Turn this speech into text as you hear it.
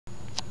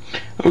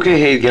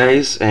Okay, hey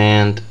guys,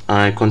 and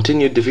I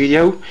continued the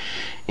video,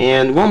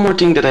 and one more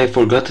thing that I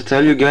forgot to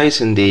tell you guys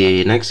in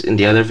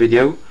the other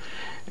video.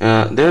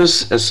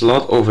 There's a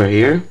slot over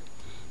here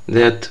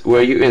that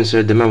where you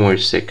insert the memory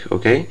stick.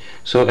 Okay,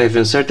 so I've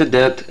inserted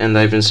that, and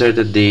I've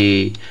inserted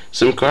the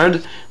SIM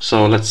card.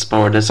 So let's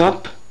power this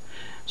up.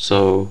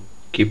 So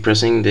keep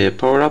pressing the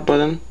power up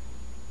button.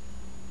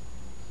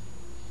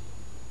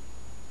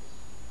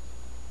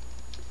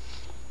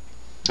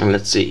 And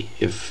let's see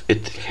if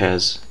it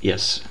has,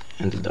 yes,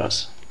 and it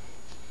does.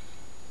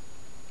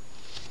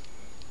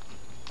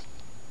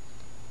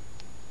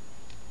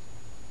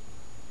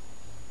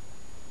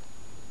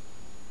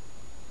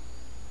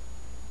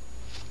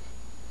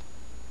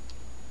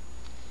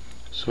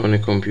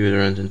 Sony Computer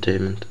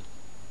Entertainment.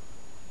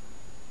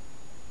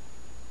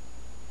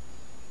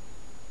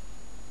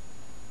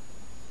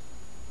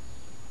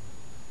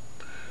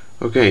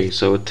 Okay,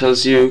 so it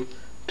tells you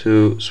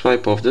to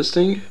swipe off this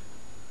thing.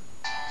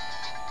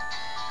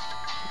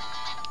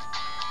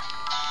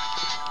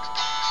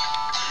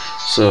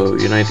 So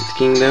United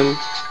Kingdom,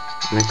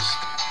 next.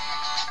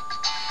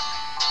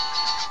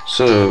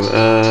 So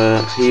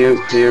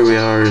here we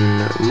are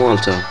in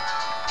Malta.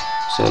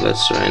 So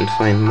let's try and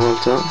find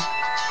Malta.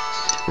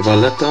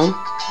 Valletta,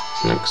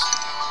 next.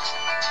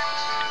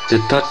 The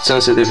touch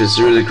sensitive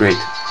is really great.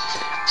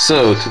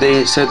 So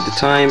today set the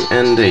time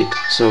and date.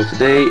 So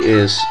today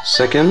is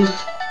 2nd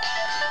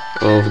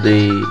of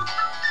the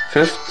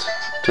 5th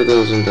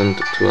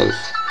 2012,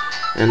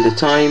 and the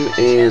time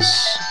is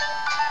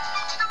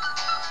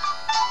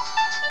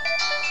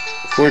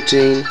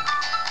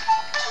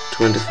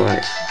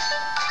 14:25.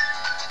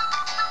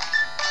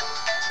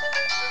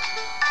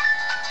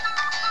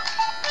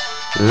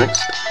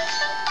 Next.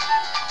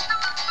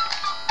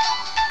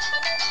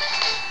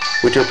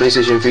 With your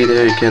PlayStation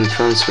Vita you can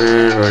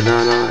transfer or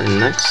data, and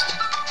next.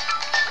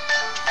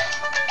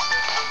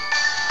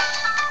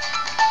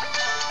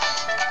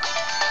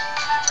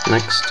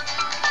 Next.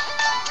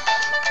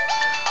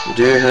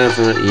 Do you have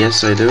a,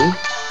 yes I do.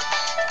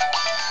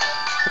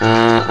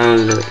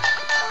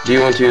 Do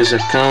you want to use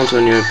account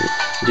on your,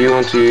 do you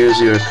want to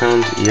use your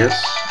account? Yes.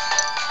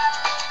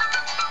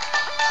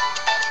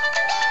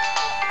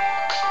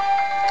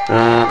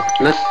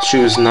 Let's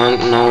choose none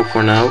now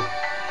for now.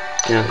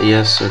 Yeah,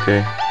 yes,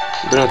 okay.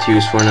 Do not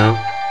use for now.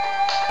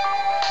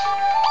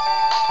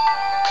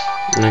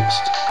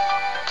 Next.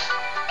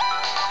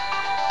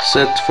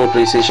 Set for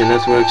PlayStation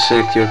Network,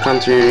 select your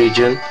country,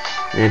 region,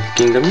 United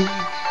Kingdom.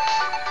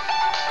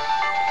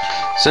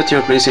 Set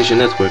your PlayStation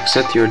Network,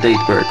 set your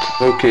date birth.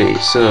 Okay,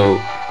 so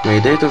my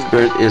date of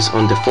birth is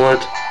on the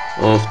 4th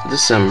of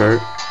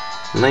December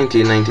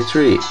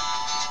 1993.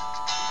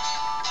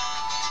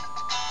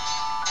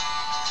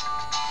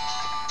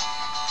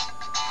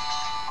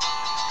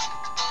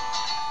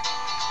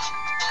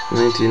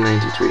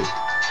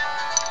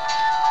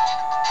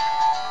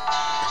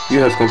 You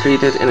have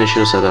completed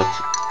initial setup.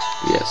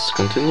 Yes,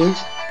 continue.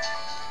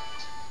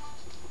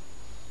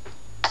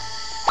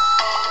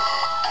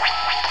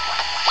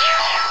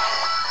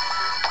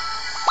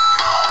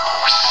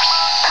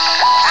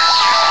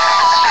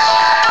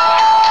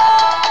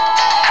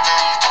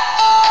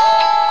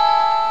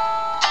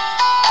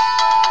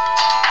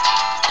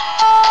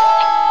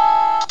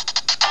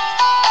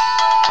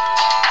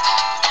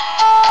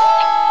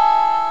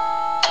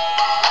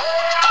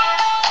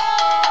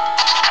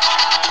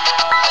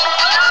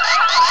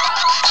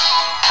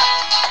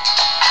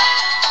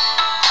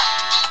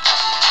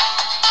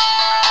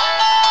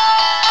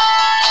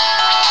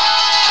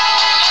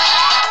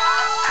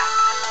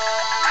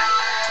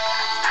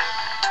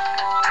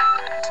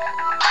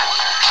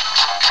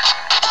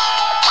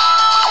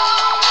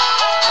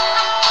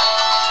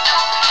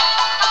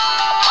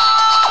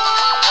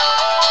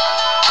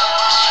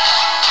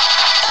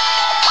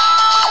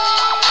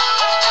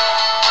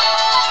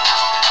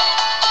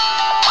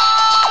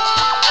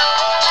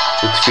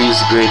 It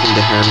feels great in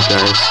the hand,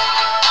 guys.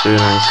 It's very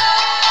nice.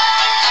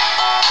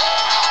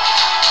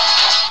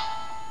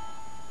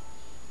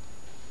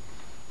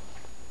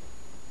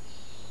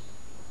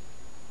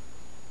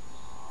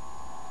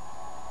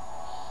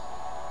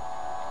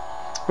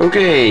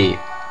 Okay,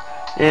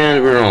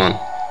 and we're on.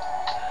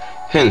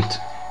 Hint: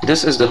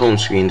 this is the home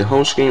screen. The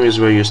home screen is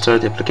where you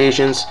start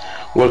applications.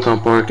 Welcome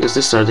Park is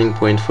the starting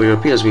point for your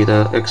PS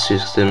Vita X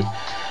system.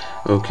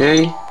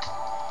 Okay,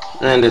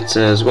 and it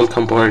says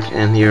Welcome Park,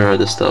 and here are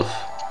the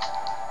stuff.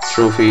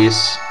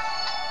 Trophies.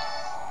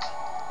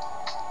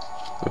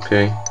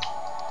 Okay,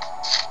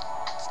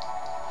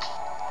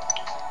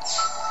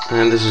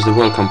 and this is the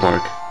Welcome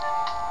Park.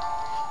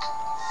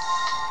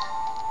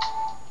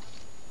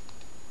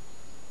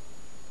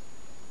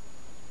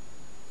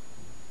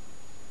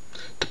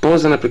 To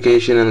pause an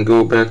application and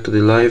go back to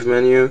the live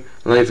menu,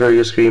 live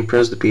area screen,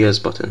 press the PS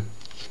button.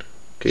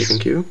 Okay,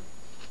 thank you.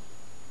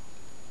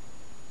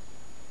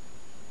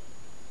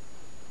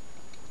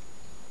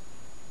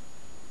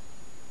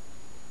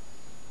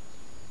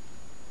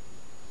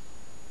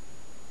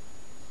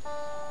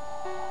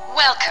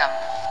 Welcome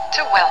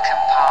to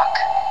Welcome Park.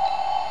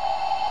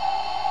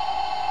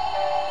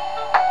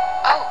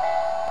 Oh,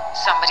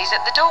 Somebody's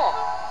at the door.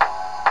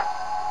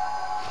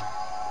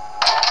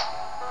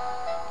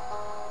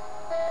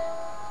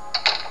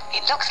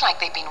 It looks like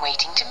they've been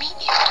waiting to meet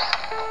you.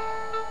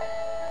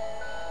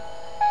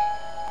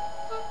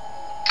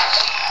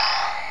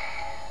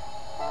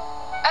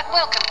 At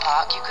Welcome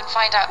Park, you can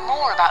find out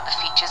more about the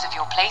features of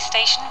your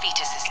PlayStation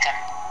Vita system.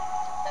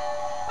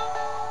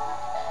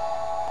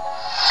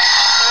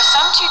 There are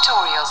some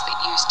tutorials that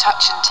use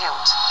touch and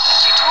tilt, and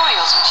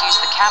tutorials which use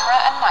the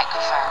camera and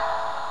microphone.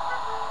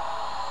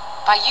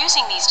 By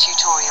using these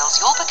tutorials,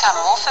 you'll become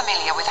more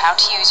familiar with how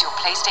to use your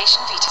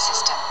PlayStation Vita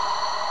system.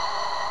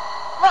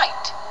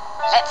 Right,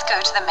 let's go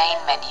to the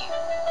main menu.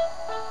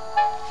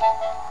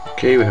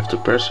 Okay, we have to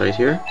press right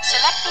here.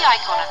 Select the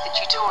icon of the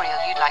tutorial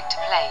you'd like to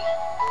play.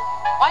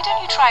 Why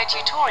don't you try a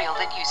tutorial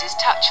that uses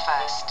touch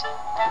first?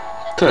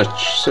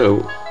 Touch,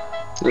 so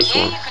this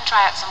Here one. you can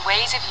try out some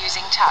ways of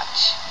using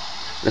touch.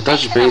 A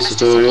touch-based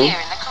tutorial.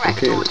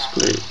 Okay, let's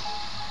play.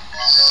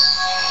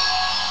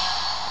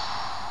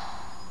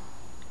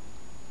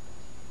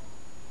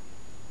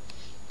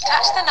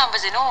 Touch the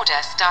numbers in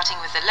order, starting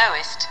with the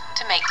lowest,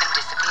 to make them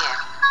disappear.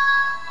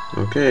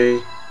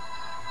 Okay.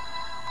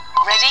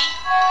 Ready?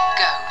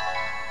 Go.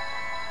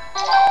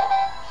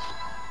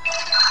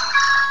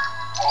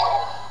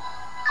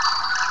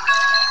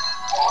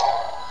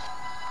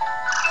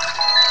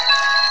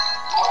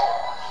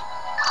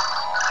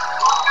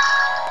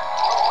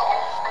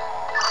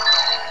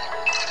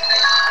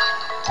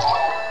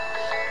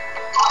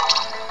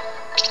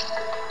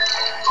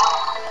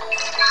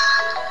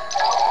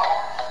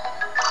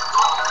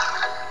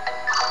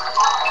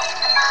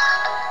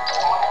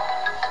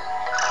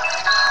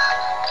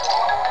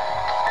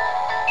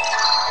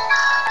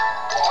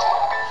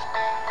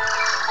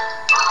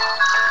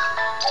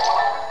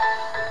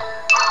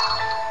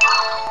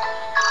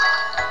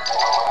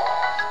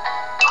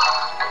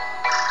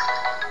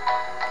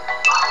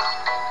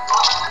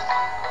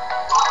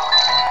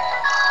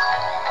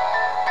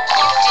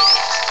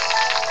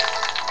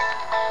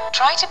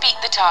 Try to beat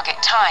the target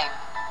time.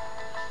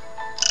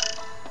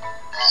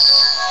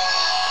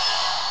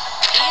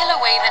 Peel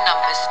away the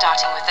numbers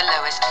starting with the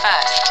lowest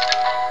first.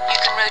 You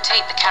can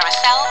rotate the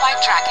carousel by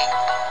dragging.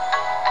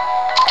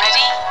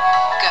 Ready?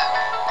 Go.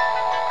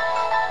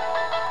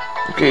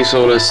 Okay,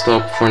 so let's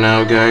stop for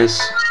now,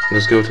 guys.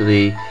 Let's go to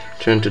the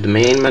turn to the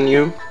main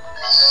menu.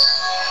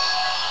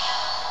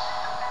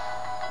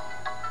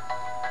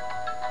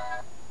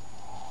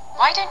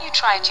 Why don't you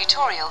try a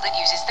tutorial that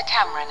uses the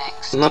camera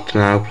next? Not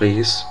now,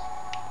 please.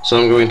 So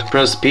I'm going to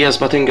press the PS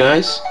button,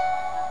 guys.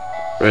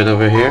 Right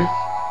over here.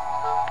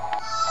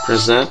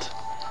 Press that.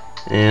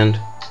 And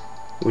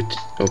with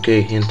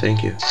okay, and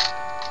thank you.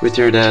 With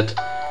your that,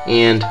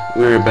 and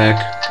we're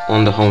back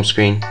on the home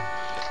screen.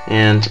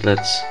 And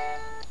let's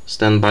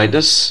stand by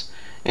this.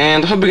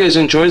 And I hope you guys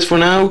enjoyed for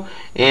now.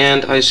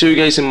 And I see you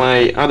guys in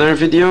my other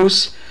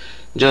videos.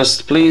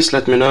 Just please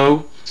let me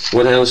know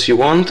what else you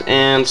want,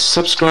 and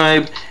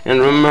subscribe,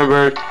 and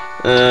remember,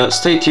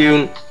 stay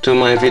tuned to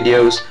my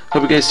videos.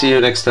 Hope you guys see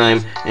you next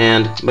time,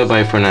 and bye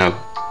bye for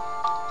now.